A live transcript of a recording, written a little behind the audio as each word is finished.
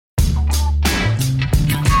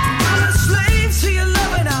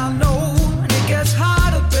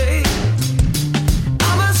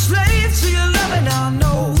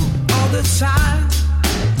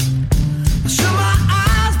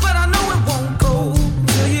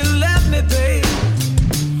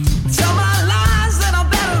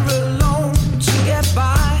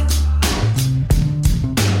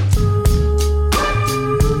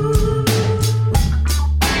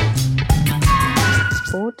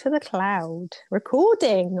to the cloud.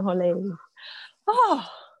 Recording, Holly. Oh,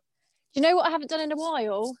 Do you know what I haven't done in a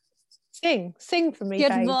while? Sing for me, Good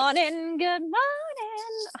babe. morning, good morning.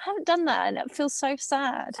 I haven't done that and it feels so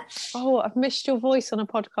sad. Oh, I've missed your voice on a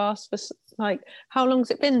podcast for like, how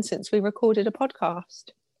long's it been since we recorded a podcast?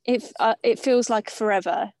 It feels like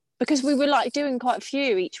forever because we were like doing quite a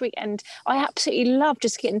few each week, and I absolutely love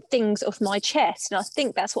just getting things off my chest, and I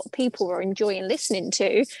think that's what people are enjoying listening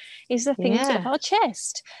to, is the things off our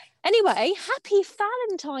chest. Anyway, happy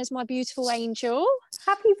Valentines, my beautiful angel.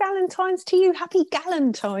 Happy Valentines to you. Happy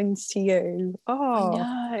Galentines to you. Oh,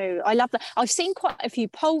 I know. I love that. I've seen quite a few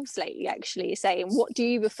polls lately, actually, saying, what do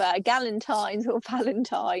you prefer, Galentines or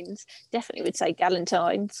Valentines? Definitely would say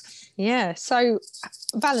Galentines. yeah. So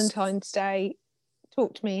Valentine's Day,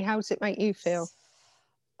 talk to me. How does it make you feel?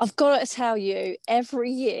 I've got to tell you,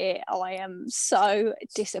 every year I am so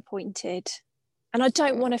disappointed. And I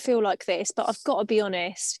don't want to feel like this, but I've got to be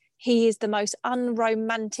honest. He is the most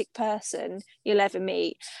unromantic person you'll ever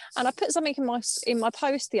meet. And I put something in my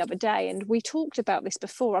post the other day, and we talked about this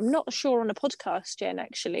before. I'm not sure on a podcast, Jen,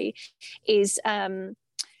 actually, is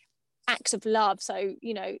acts of love. So,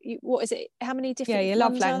 you know, what is it? How many different your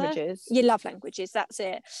love languages? Your love languages, that's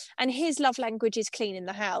it. And his love language is cleaning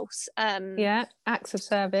the house. Acts of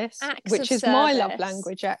service, which is my love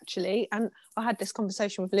language, actually. And I had this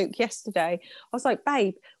conversation with Luke yesterday. I was like,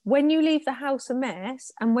 babe, when you leave the house a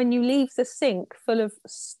mess and when you leave the sink full of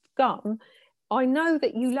scum, I know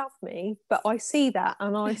that you love me, but I see that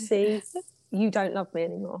and I see you don't love me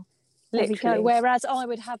anymore. Literally. Whereas I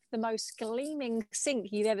would have the most gleaming sink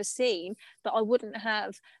you've ever seen, but I wouldn't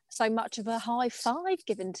have so much of a high five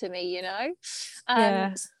given to me, you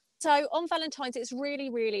know? So on Valentine's, it's really,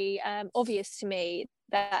 really obvious to me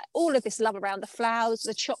that all of this love around the flowers,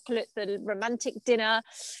 the chocolate, the romantic dinner,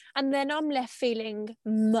 and then I'm left feeling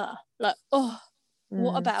like,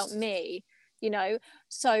 what about me? You know?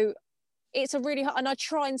 So it's a really hard, and I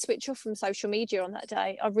try and switch off from social media on that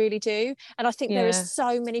day. I really do. And I think there are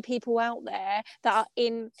so many people out there that are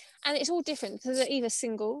in, and it's all different. So they're either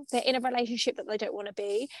single, they're in a relationship that they don't want to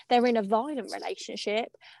be, they're in a violent relationship,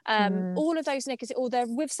 all of those negative, or they're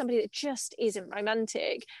with somebody that just isn't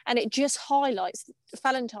romantic. And it just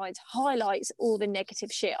Valentine's highlights all the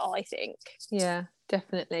negative shit, I think. Yeah,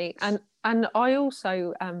 definitely. And I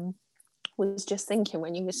also was just thinking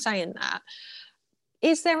when you were saying that,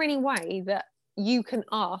 is there any way that you can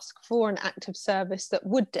ask for an act of service that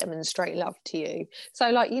would demonstrate love to you? So,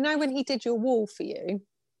 like, you know, when he did your wall for you,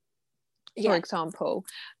 for example,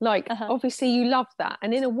 like, obviously you love that.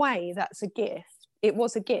 And in a way, that's a gift. It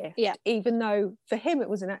was a gift. Yeah. Even though for him, it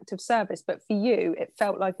was an act of service. But for you, it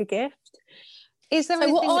felt like a gift. Is there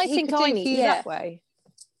anything that he could do for you that way?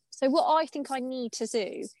 So what I think I need to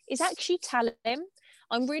do is actually tell him.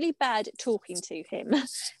 I'm really bad at talking to him.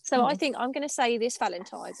 So I think I'm going to say this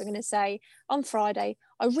Valentine's, I'm going to say on Friday,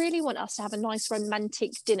 I really want us to have a nice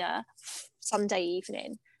romantic dinner Sunday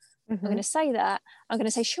evening. I'm going to say that. I'm going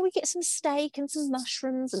to say, shall we get some steak and some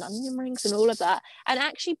mushrooms and onion rings and all of that? And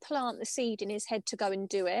actually plant the seed in his head to go and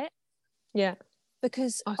do it. Yeah.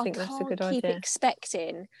 Because I can't keep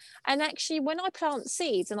expecting. And actually, when I plant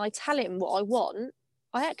seeds and I tell him what I want,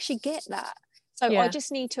 I actually get that. So I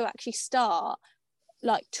just need to actually start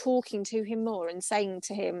like talking to him more and saying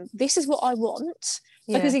to him, this is what I want,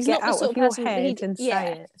 because he's not the sort of person and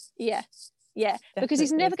say it. Yeah, because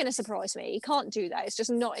he's never going to surprise me. He can't do that. It's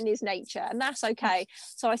just not in his nature, and that's okay.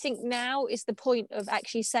 So I think now is the point of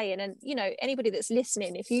actually saying, and you know, anybody that's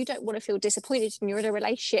listening, if you don't want to feel disappointed and you're in a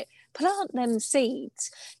relationship, plant them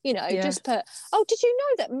seeds. You know, just put, oh, did you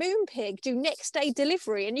know that Moonpig do next day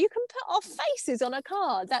delivery, and you can put our faces on a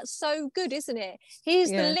card? That's so good, isn't it?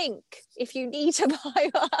 Here's the link if you need to buy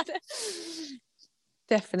one.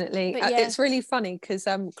 Definitely. It's really funny because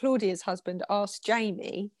Claudia's husband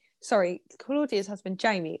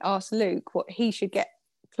Jamie asked Luke what he should get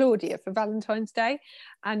Claudia for Valentine's Day,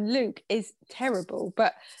 and Luke is terrible,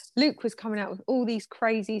 but Luke was coming out with all these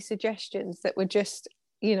crazy suggestions that were just,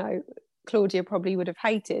 you know, Claudia probably would have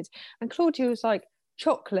hated, and Claudia was like,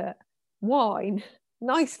 chocolate, wine,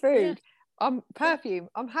 nice food, perfume,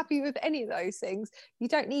 I'm happy with any of those things. You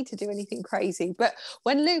don't need to do anything crazy. But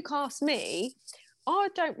when Luke asked me, I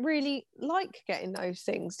don't really like getting those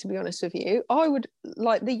things, to be honest with you. I would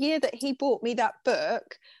like the year that he bought me that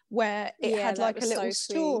book where it had like a little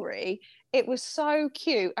story. It was so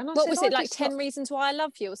cute. And what was it, like 10 Reasons Why I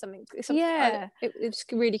Love You or something? Yeah. It was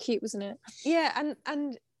really cute, wasn't it? Yeah.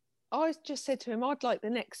 And I just said to him, I'd like the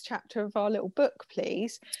next chapter of our little book,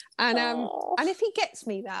 please. And if he gets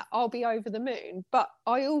me that, I'll be over the moon. But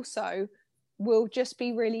I also will just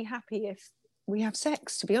be really happy if we have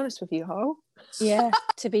sex, to be honest with you, Hole. Yeah,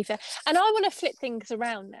 to be fair. And I want to flip things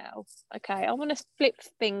around now. Okay, I want to flip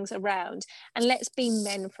things around and let's be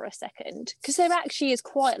men for a second, because there actually is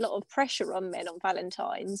quite a lot of pressure on men on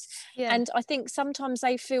Valentine's. Yeah. And I think sometimes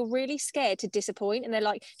they feel really scared to disappoint, and they're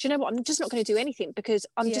like, do you know what, I'm just not going to do anything because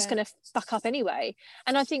I'm just going to fuck up anyway.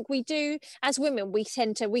 And I think we do, as women, we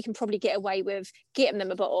can probably get away with getting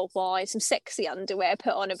them a bottle of wine, some sexy underwear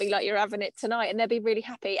put on, and be like, you're having it tonight, and they'll be really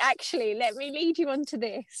happy. Actually, let me lead you on to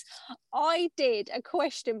this. I did a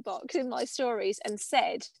question box in my stories and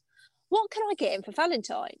said, what can I get him for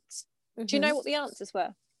Valentine's? Do you know what the answers were?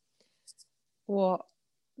 What?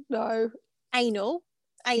 No. Anal,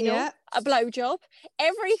 a blowjob.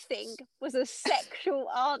 Everything was a sexual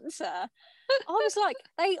answer. I was like,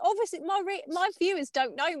 they obviously, my viewers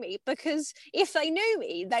don't know me, because if they knew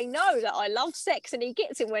me, they know that I love sex and he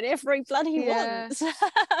gets it whenever he bloody wants.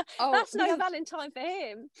 That's no Valentine for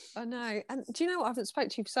him. I know. And do you know what? I haven't spoken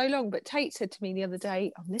to you for so long, but Tate said to me the other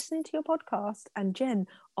day, I'm listening to your podcast, and Jen,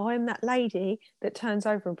 I'm that lady that turns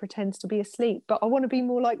over and pretends to be asleep, but I want to be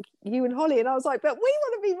more like you and Holly. And I was like, but we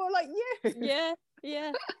want to be more like you.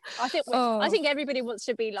 Yeah, I think everybody wants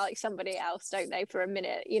to be like somebody else, don't they, for a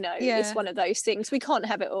minute? It's one of those things. We can't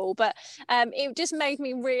have it all. But it just made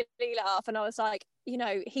me really laugh, and I was like,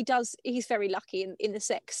 he's very lucky in the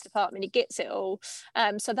sex department. He gets it all.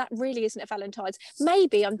 So that really isn't a Valentine's.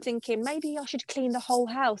 Maybe I'm thinking maybe I should clean the whole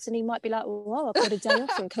house, and he might be like, well, I've got a day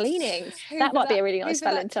off from cleaning. That might be a really nice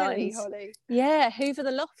Valentine's. Holly. Yeah, hoover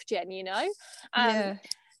the loft, Jen,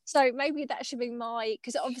 So maybe that should be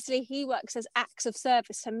because obviously he works as acts of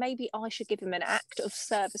service. So maybe I should give him an act of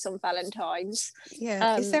service on Valentine's.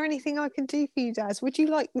 Yeah. Is there anything I can do for you, Daz? Would you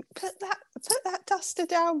like put that duster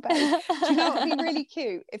down, babe? Do you know what would be really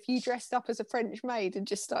cute if you dressed up as a French maid and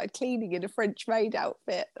just started cleaning in a French maid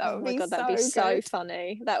outfit? That would that'd be so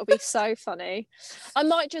funny. That would be so funny. I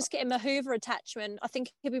might just get him a Hoover attachment. I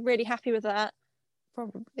think he'll be really happy with that.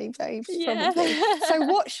 Probably, babe. Probably. So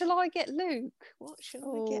what shall I get Luke?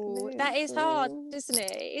 That is hard, isn't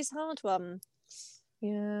it? It's a hard one.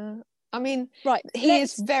 Yeah. I mean, right. He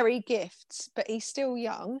is very gifts, but he's still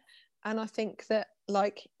young. And I think that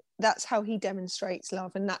that's how he demonstrates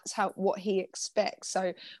love, and that's what he expects.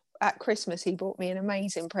 So at Christmas, he bought me an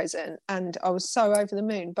amazing present and I was so over the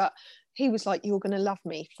moon. But he was like, you're going to love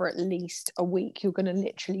me for at least a week. You're going to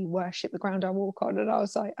literally worship the ground I walk on. And I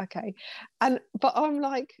was like, okay. But I'm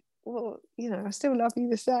like, well, I still love you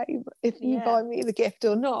the same if you buy me the gift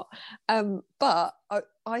or not. But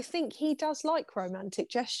I think he does like romantic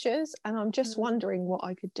gestures, and I'm just wondering what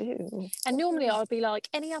I could do. And normally I'd be like,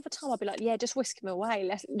 any other time I'd be like, yeah, just whisk him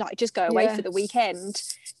away. Just go away for the weekend.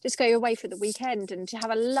 Just go away for the weekend and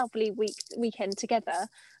have a lovely weekend together.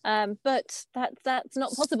 But that's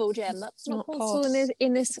not possible, Jem. That's not possible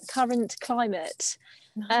in this current climate.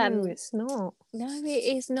 No, it's not. No,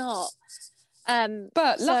 it is not.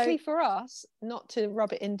 But luckily for us, not to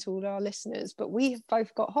rub it into all our listeners, but we have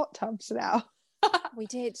both got hot tubs now. We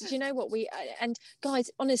did. Do you know what and guys,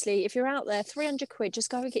 honestly, if you're out there, 300 quid, just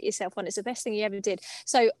go and get yourself one. It's the best thing you ever did.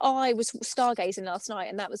 So I was stargazing last night,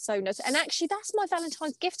 and that was so nice. And actually, that's my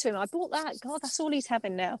Valentine's gift to him. I bought that. God, that's all he's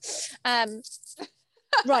having now.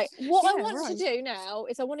 Right, what I want to do now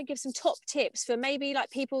is I want to give some top tips for maybe like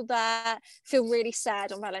people that feel really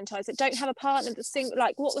sad on Valentine's, that don't have a partner, that's single.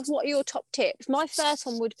 Like, what are your top tips? My first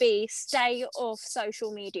one would be stay off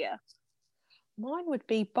social media. Mine would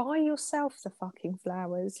be buy yourself the fucking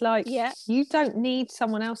flowers. You don't need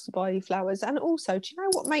someone else to buy you flowers. And also, do you know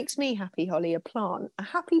what makes me happy, Holly? A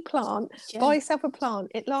happy plant. Jen. Buy yourself a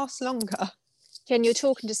plant, it lasts longer. Jen, you're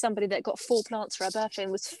talking to somebody that got 4 plants for her birthday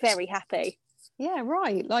and was very happy. Yeah,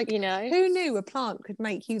 right. Who knew a plant could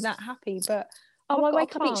make you that happy? But I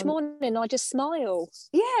wake up each morning and I just smile.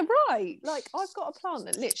 Yeah, right. I've got a plant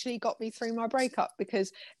that literally got me through my breakup,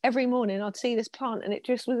 because every morning I'd see this plant and it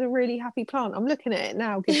just was a really happy plant. I'm looking at it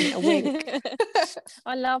now, giving it a wink.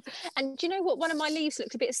 I love. And do you know what? One of my leaves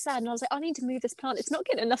looked a bit sad, and I was like, I need to move this plant. It's not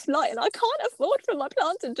getting enough light, and I can't afford for my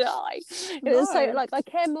plant to die. No. So I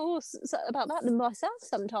care more about that than myself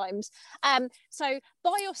sometimes. So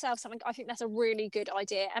buy yourself something. I think that's a really good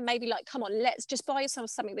idea. And maybe come on, let's just buy yourself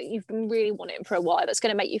something that you've been really wanting for a while, that's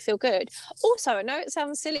going to make you feel good. Also, I know it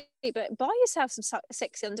sounds silly, but buy yourself some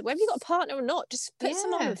sexy underwear. Whether you've got a partner or not, just put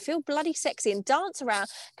some on and feel bloody sexy and dance around.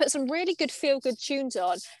 Put some really good feel-good tunes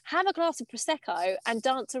on. Have a glass of Prosecco and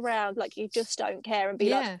dance around like you just don't care, and be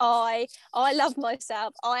like, I love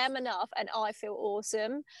myself, I am enough, and I feel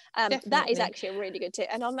awesome. That is actually a really good tip,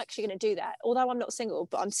 and I'm actually going to do that. Although I'm not single,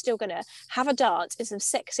 but I'm still going to have a dance in some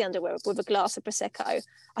sexy underwear with a glass of Prosecco.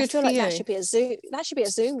 I feel like that should be a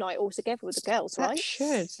Zoom night all together with the girls. feels, that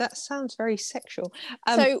right? That sounds very sexual.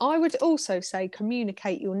 So I would also say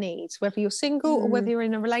communicate your needs, whether you're single or whether you're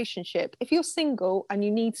in a relationship. If you're single and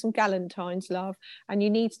you need some Valentine's love and you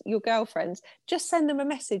need your girlfriends, just send them a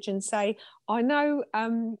message and say, I know,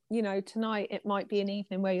 you know, tonight it might be an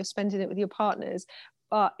evening where you're spending it with your partners,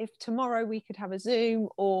 but if tomorrow we could have a Zoom,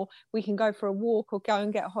 or we can go for a walk, or go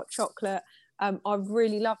and get a hot chocolate, I'd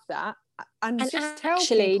really love that. And just tell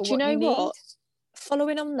people do you what know you need. what?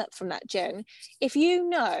 Following on that from that, Jen, if you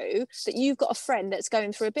know that you've got a friend that's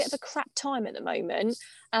going through a bit of a crap time at the moment,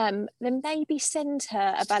 then maybe send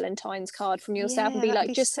her a Valentine's card from yourself and be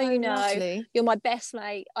like, just so you know, lovely. you're my best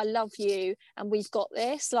mate, I love you, and we've got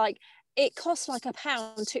this. Like, it costs like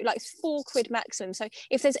 £1 to like £4 maximum. So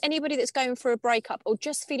if there's anybody that's going through a breakup or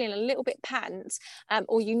just feeling a little bit pants,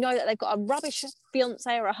 or you know that they've got a rubbish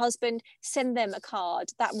fiance or a husband, send them a card.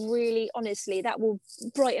 That really, honestly, that will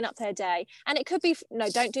brighten up their day. And it could be, no,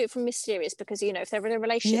 don't do it from mysterious, because, you know, if they're in a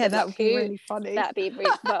relationship, that would be really funny. That'd be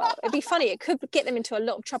well, it'd be funny. It could get them into a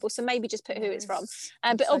lot of trouble. So maybe just put who it's from.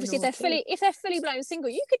 But so obviously, if they're fully blown single,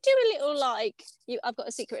 you could do a little like, I've got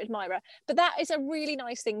a secret admirer. But that is a really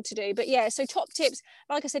nice thing to do. But yeah, so top tips,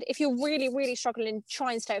 like I said, if you're really, really struggling,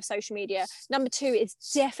 try and stay off social media. Number 2 is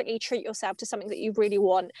definitely treat yourself to something that you really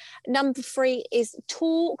want. Number 3 is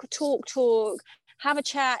talk, have a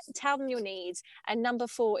chat, tell them your needs. And number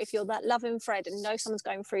 4, if you're that loving friend and know someone's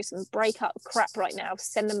going through some breakup crap right now,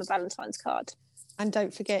 send them a Valentine's card. And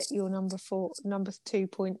don't forget your number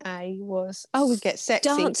 2.A was, we get sexy.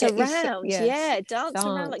 Dance around. Dance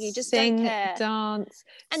around like you just sing, don't care. Dance,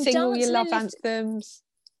 and sing dance all your love anthems.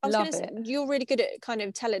 I was going to say, you're really good at kind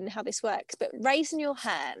of telling how this works, but raising your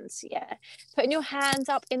hands, putting your hands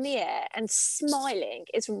up in the air and smiling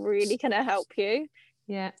is really going to help you.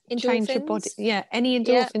 Yeah, endorphins. Change your body. Yeah, any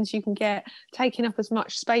endorphins you can get, taking up as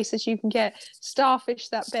much space as you can get, starfish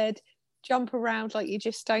that bed, jump around like you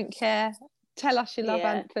just don't care. Tell us your love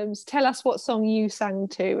anthems. Tell us what song you sang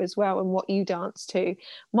to as well and what you danced to.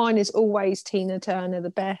 Mine is always Tina Turner, The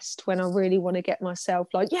Best, when I really want to get myself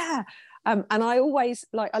like, and I always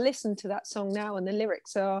I listen to that song now, and the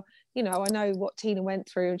lyrics are, you know, I know what Tina went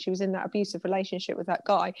through, and she was in that abusive relationship with that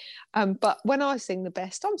guy. But when I sing The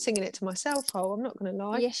Best, I'm singing it to myself. I'm not going to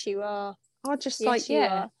lie. Yes, you are. I just you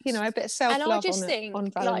know, a bit of self-love. And I just think, on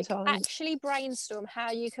Valentine's. Actually brainstorm how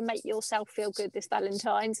you can make yourself feel good this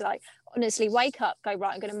Valentine's. Like, honestly, wake up, go,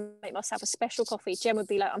 right, I'm going to make myself a special coffee. Jen would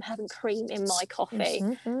be like, I'm having cream in my coffee.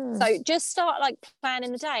 So just start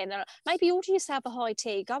planning the day, and then maybe order yourself a high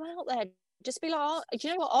tea, go out there, just be like, do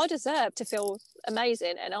you know what, I deserve to feel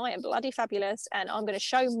amazing, and I am bloody fabulous, and I'm going to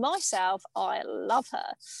show myself I love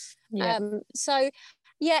her. So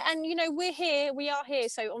and you know, we are here.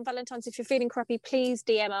 So on Valentine's, if you're feeling crappy, please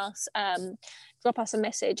DM us, drop us a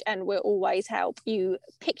message, and we'll always help you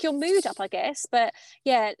pick your mood up, I guess. But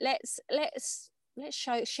let's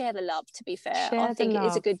share the love. To be fair, I think it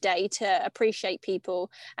is a good day to appreciate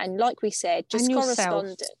people, and like we said, just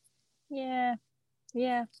correspond. Share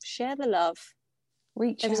the love.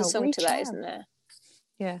 There's a song to that, isn't there?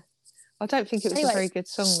 Yeah, I don't think it was a very good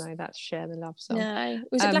song though. That's Share the Love song. No,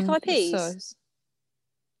 was it Black Eyed Peas?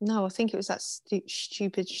 No, I think it was that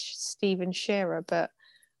stupid Steven Shearer, but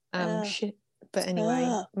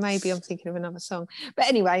anyway, maybe I'm thinking of another song. But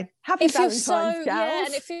anyway, happy Valentine's, gals.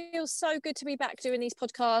 And it feels so good to be back doing these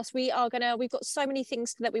podcasts. We've got so many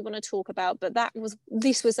things that we want to talk about, but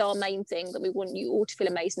this was our main thing, that we want you all to feel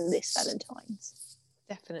amazing this Valentine's.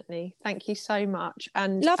 Definitely. Thank you so much.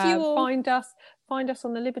 And love you all. Find us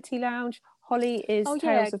on the Liberty Lounge. Holly is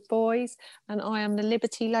Tales of Boys, and I am the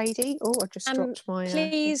Liberty Lady. I just dropped my...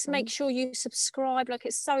 Please make sure you subscribe.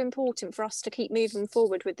 It's so important for us to keep moving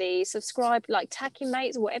forward with these. Subscribe, tag your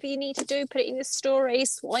mates, whatever you need to do, put it in your story,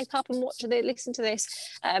 swipe up and listen to this.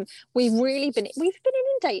 We've been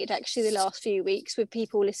inundated actually the last few weeks with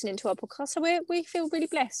people listening to our podcast, so we feel really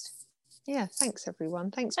blessed. Yeah, thanks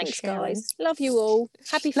everyone. Thanks for sharing. Guys. Love you all.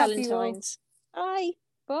 Happy Valentine's. Bye.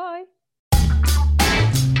 Bye.